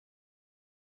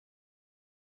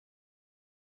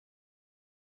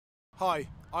Hi,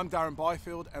 I'm Darren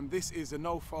Byfield and this is the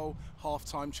NoFo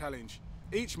Halftime Challenge.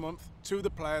 Each month, 2 of the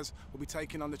players will be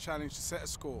taking on the challenge to set a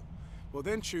score. We'll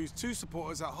then choose 2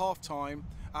 supporters at halftime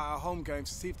at our home games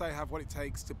to see if they have what it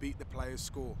takes to beat the player's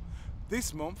score.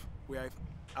 This month, we have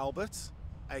Albert,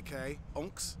 aka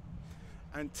Unks,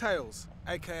 and Tails,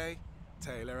 aka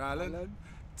Taylor Allen.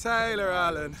 Taylor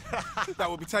Allen, that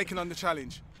will be taking on the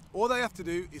challenge. All they have to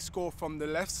do is score from the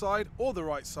left side or the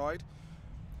right side,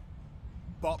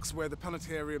 box where the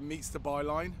penalty area meets the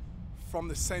byline, from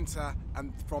the centre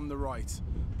and from the right.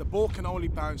 The ball can only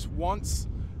bounce once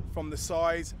from the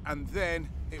sides and then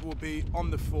it will be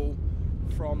on the full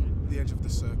from the edge of the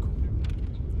circle.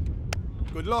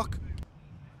 Good luck.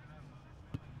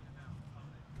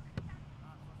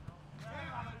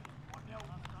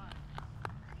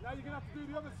 Now you're going to have to do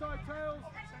the other side, Tails.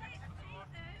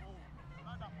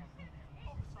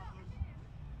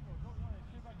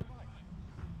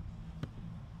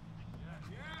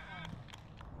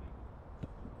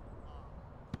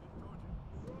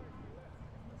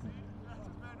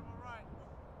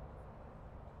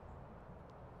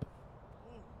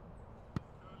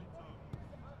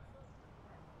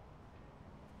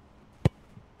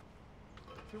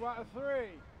 2 out of 3.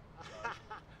 I'll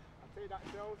take that,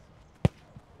 Tails.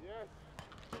 Yes.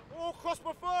 Oh, crossed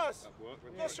my first.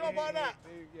 Not sure about that.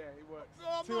 Yeah, it works. No,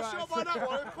 I'm not sure about that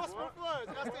one. Crossed my first.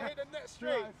 That's to hit the net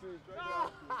straight. 2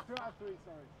 out of 3,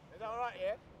 sorry. Is that alright,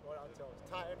 yeah? Well done, Tails.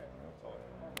 Tight, isn't it?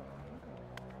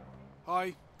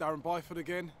 Hi, Darren Byford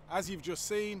again. As you've just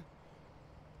seen,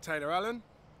 Taylor Allen,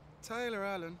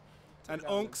 and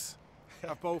Unks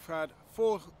have both had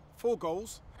four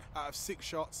goals out of 6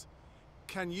 shots.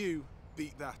 Can you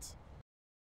beat that?